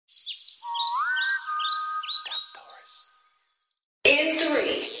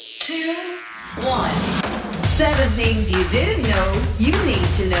7 things you didn't know you need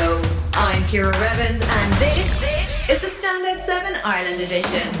to know. I'm Ciara Revens and this is the Standout 7 Ireland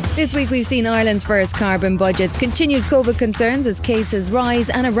edition. This week we've seen Ireland's first carbon budgets, continued COVID concerns as cases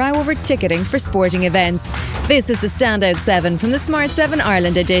rise and a row over ticketing for sporting events. This is the Standout 7 from the Smart 7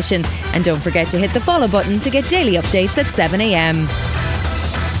 Ireland edition. And don't forget to hit the follow button to get daily updates at 7am.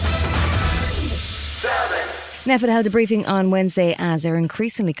 NPHET held a briefing on Wednesday as they're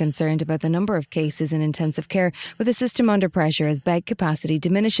increasingly concerned about the number of cases in intensive care with the system under pressure as bed capacity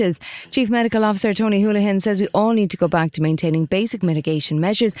diminishes. Chief Medical Officer Tony Holohan says we all need to go back to maintaining basic mitigation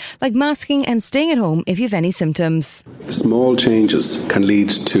measures like masking and staying at home if you have any symptoms. Small changes can lead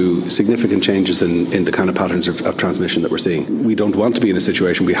to significant changes in the kind of patterns of transmission that we're seeing. We don't want to be in a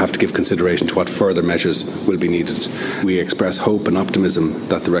situation we have to give consideration to what further measures will be needed. We express hope and optimism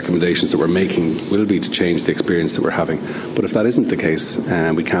that the recommendations that we're making will be to change the experience that we're having. But if that isn't the case,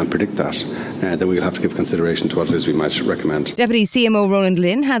 and we can't predict that, then we'll have to give consideration to what it is we might recommend. Deputy CMO Roland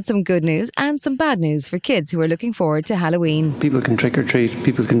Lynn had some good news and some bad news for kids who are looking forward to Halloween. People can trick or treat,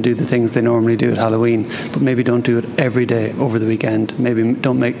 people can do the things they normally do at Halloween, but maybe don't do it every day over the weekend. Maybe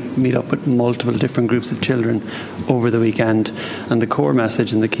don't meet up with multiple different groups of children over the weekend. And the core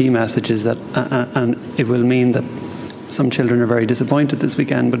message and the key message is that, and it will mean that some children are very disappointed this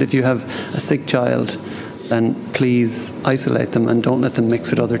weekend, but if you have a sick child, then please isolate them and don't let them mix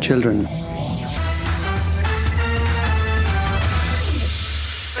with other children.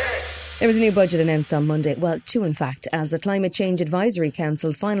 There was a new budget announced on Monday. Well, two in fact, as the Climate Change Advisory Council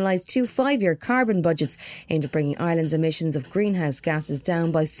finalised two 5-year carbon budgets aimed at bringing Ireland's emissions of greenhouse gases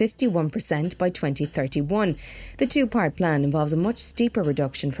down by 51% by 2031. The two-part plan involves a much steeper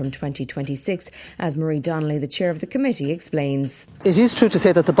reduction from 2026, as Marie Donnelly, the chair of the committee, explains. It is true to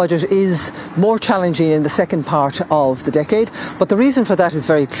say that the budget is more challenging in the second part of the decade, but the reason for that is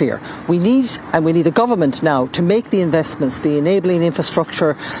very clear. We need a government now to make the investments, the enabling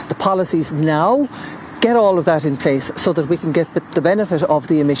infrastructure, the policies now, get all of that in place so that we can get the benefit of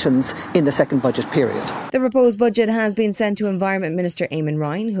the emissions in the second budget period. The proposed budget has been sent to Environment Minister Eamon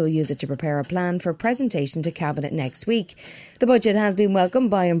Ryan, who will use it to prepare a plan for presentation to Cabinet next week. The budget has been welcomed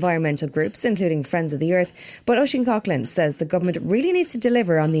by environmental groups, including Friends of the Earth, but Oisin Coughlin says the government really needs to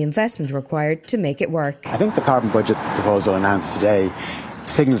deliver on the investment required to make it work. I think the carbon budget proposal announced today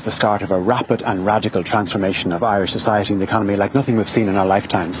signals the start of a rapid and radical transformation of Irish society and the economy like nothing we've seen in our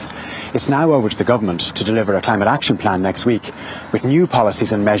lifetimes. It's now over to the government to deliver a climate action plan next week with new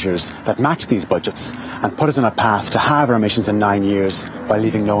policies and measures that match these budgets and put us on a path to halve our emissions in 9 years while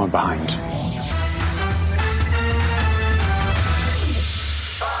leaving no one behind.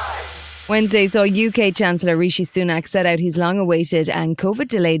 Wednesday saw UK Chancellor Rishi Sunak set out his long-awaited and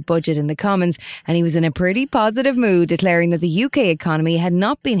COVID-delayed budget in the Commons, and he was in a pretty positive mood, declaring that the UK economy had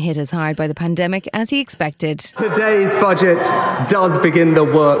not been hit as hard by the pandemic as he expected. Today's budget does begin the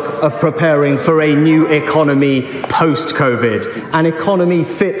work of preparing for a new economy post-COVID, an economy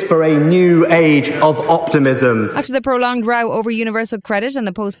fit for a new age of optimism. After the prolonged row over universal credit and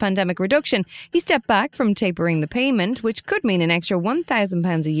the post-pandemic reduction, he stepped back from tapering the payment, which could mean an extra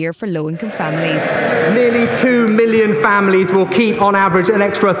 £1,000 a year for low-income families. Nearly 2 million families will keep on average an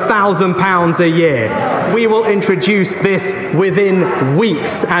extra £1,000 a year. We will introduce this within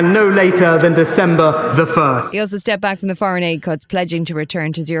weeks and no later than December the 1st. He also stepped back from the foreign aid cuts, pledging to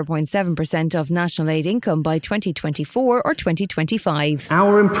return to 0.7% of national aid income by 2024 or 2025.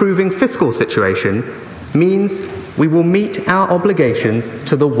 Our improving fiscal situation means we will meet our obligations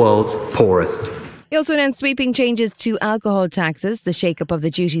to the world's poorest. He also announced sweeping changes to alcohol taxes. The shake-up of the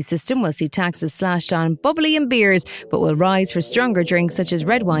duty system will see taxes slashed on bubbly and beers, but will rise for stronger drinks such as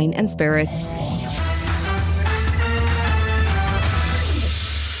red wine and spirits.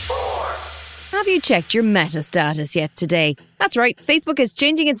 Have you checked your Meta status yet today? That's right, Facebook is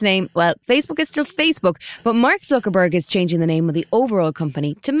changing its name. Well, Facebook is still Facebook, but Mark Zuckerberg is changing the name of the overall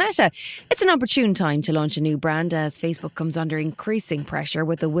company to Meta. It's an opportune time to launch a new brand as Facebook comes under increasing pressure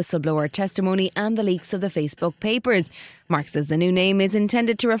with the whistleblower testimony and the leaks of the Facebook papers. Mark says the new name is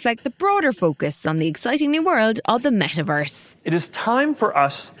intended to reflect the broader focus on the exciting new world of the metaverse. It is time for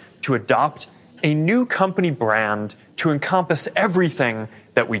us to adopt a new company brand to encompass everything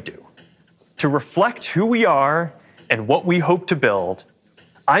that we do. To reflect who we are and what we hope to build,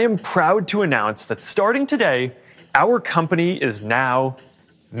 I am proud to announce that starting today, our company is now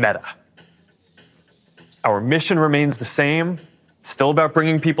Meta. Our mission remains the same. It's still about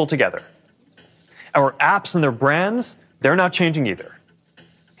bringing people together. Our apps and their brands, they're not changing either.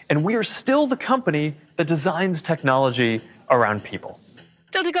 And we are still the company that designs technology around people.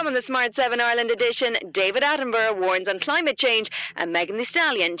 Still to come on the Smart 7 Ireland edition, David Attenborough warns on climate change and Megan Thee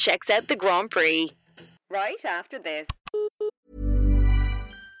Stallion checks out the Grand Prix. right after this.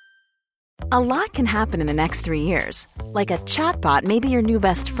 A lot can happen in the next 3 years. Like a chatbot may be your new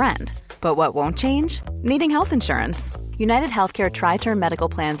best friend. But what won't change? Needing health insurance. United Healthcare Tri-Term Medical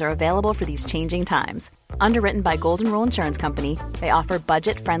Plans are available for these changing times. Underwritten by Golden Rule Insurance Company, they offer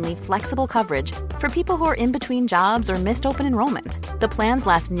budget-friendly, flexible coverage for people who are in between jobs or missed open enrollment. The plans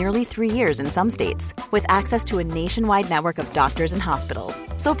last nearly 3 years in some states, with access to a nationwide network of doctors and hospitals.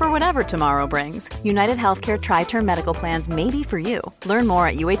 So for whatever tomorrow brings, United Healthcare Tri-Term Medical Plans may be for you. Learn more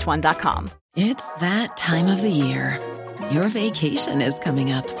at uh1.com. It's that time of the year. Your vacation is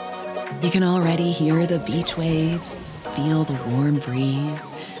coming up. You can already hear the beach waves, feel the warm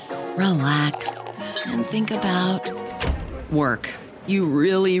breeze, relax, and think about work. You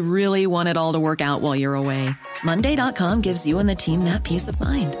really, really want it all to work out while you're away. Monday.com gives you and the team that peace of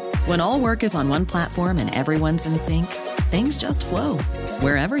mind. When all work is on one platform and everyone's in sync, things just flow.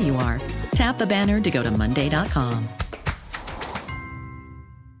 Wherever you are, tap the banner to go to Monday.com.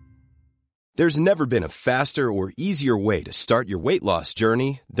 There's never been a faster or easier way to start your weight loss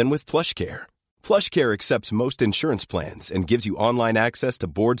journey than with PlushCare. PlushCare accepts most insurance plans and gives you online access to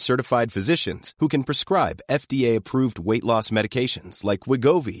board-certified physicians who can prescribe FDA-approved weight loss medications like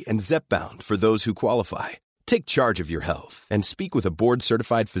Wegovy and Zepbound for those who qualify. Take charge of your health and speak with a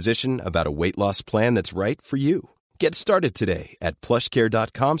board-certified physician about a weight loss plan that's right for you. Get started today at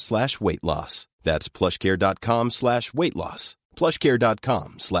plushcare.com/weight loss. That's plushcare.com/weight loss.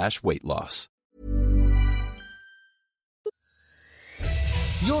 plushcare.com/weight loss.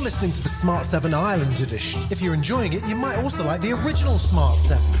 You're listening to the Smart 7 Ireland edition. If you're enjoying it, you might also like the original Smart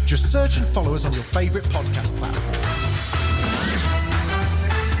 7. Just search and follow us on your favourite podcast platform.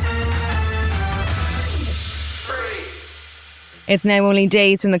 It's now only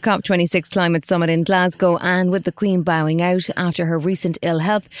days from the COP26 climate summit in Glasgow, and with the Queen bowing out after her recent ill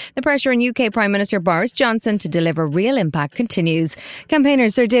health, the pressure on UK Prime Minister Boris Johnson to deliver real impact continues. Campaigner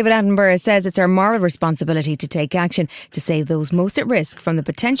Sir David Attenborough says it's our moral responsibility to take action to save those most at risk from the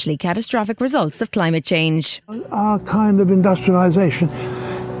potentially catastrophic results of climate change. Our kind of industrialisation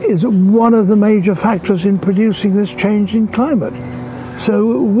is one of the major factors in producing this change in climate.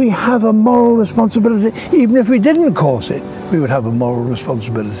 So we have a moral responsibility, even if we didn't cause it, we would have a moral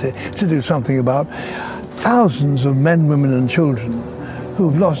responsibility to do something about thousands of men, women and children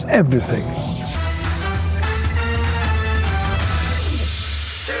who've lost everything.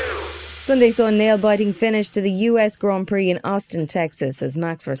 Sunday saw a nail-biting finish to the US Grand Prix in Austin, Texas, as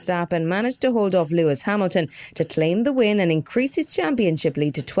Max Verstappen managed to hold off Lewis Hamilton to claim the win and increase his championship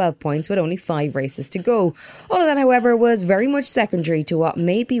lead to 12 points with only 5 races to go. All of that, however, was very much secondary to what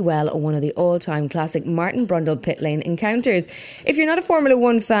may be one of the all-time classic Martin Brundle pit lane encounters. If you're not a Formula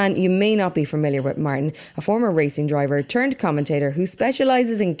 1 fan, you may not be familiar with Martin, a former racing driver turned commentator who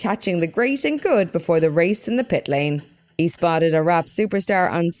specialises in catching the great and good before the race in the pit lane. He spotted a rap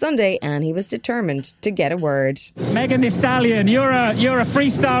superstar on Sunday and he was determined to get a word. Megan Thee Stallion, you're a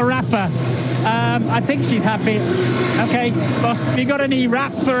freestyle rapper. I think she's happy. Okay, boss, have you got any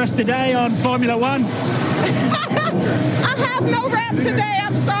rap for us today on Formula 1? I have no rap today,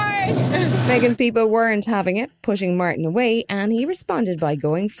 I'm sorry. Megan's people weren't having it, pushing Martin away, and he responded by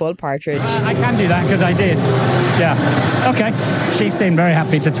going full partridge. I can do that because I did. Yeah. Okay. She seemed very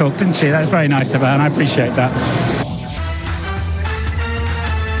happy to talk, didn't she? That was very nice of her and I appreciate that.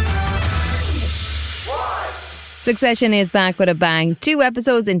 Succession is back with a bang. 2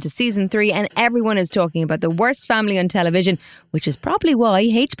 episodes into season 3 and everyone is talking about the worst family on television, which is probably why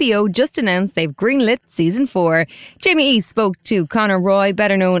HBO just announced they've greenlit season 4. Jamie East spoke to Conor Roy,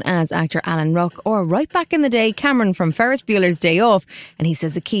 better known as actor Alan Ruck, or right back in the day, Cameron from Ferris Bueller's Day Off, and he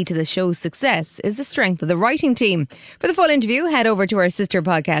says the key to the show's success is the strength of the writing team. For the full interview, head over to our sister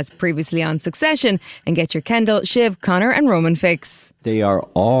podcast, Previously on Succession, and get your Kendall, Shiv, Conor and Roman fix. They are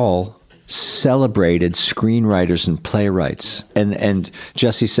all celebrated screenwriters and playwrights. And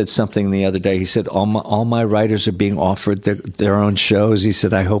Jesse said something the other day. He said, all my writers are being offered their own shows. He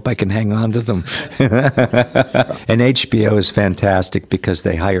said, I hope I can hang on to them. And HBO is fantastic because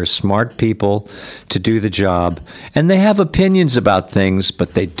they hire smart people to do the job. And they have opinions about things,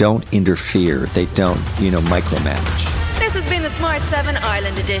 but they don't interfere. They don't, micromanage. This has been the Smart 7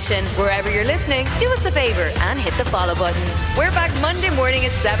 Ireland edition. Wherever you're listening, do us a favour and hit the follow button. We're back Monday morning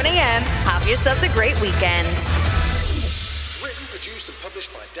at 7 a.m. Have yourselves a great weekend. Written, produced and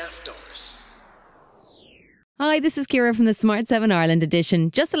published by Daft Doris. Hi, this is Ciara from the Smart 7 Ireland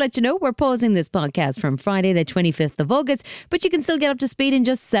edition. Just to let you know, we're pausing this podcast from Friday the 25th of August, but you can still get up to speed in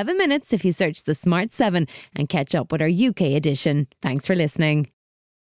just 7 minutes if you search the Smart 7 and catch up with our UK edition. Thanks for listening.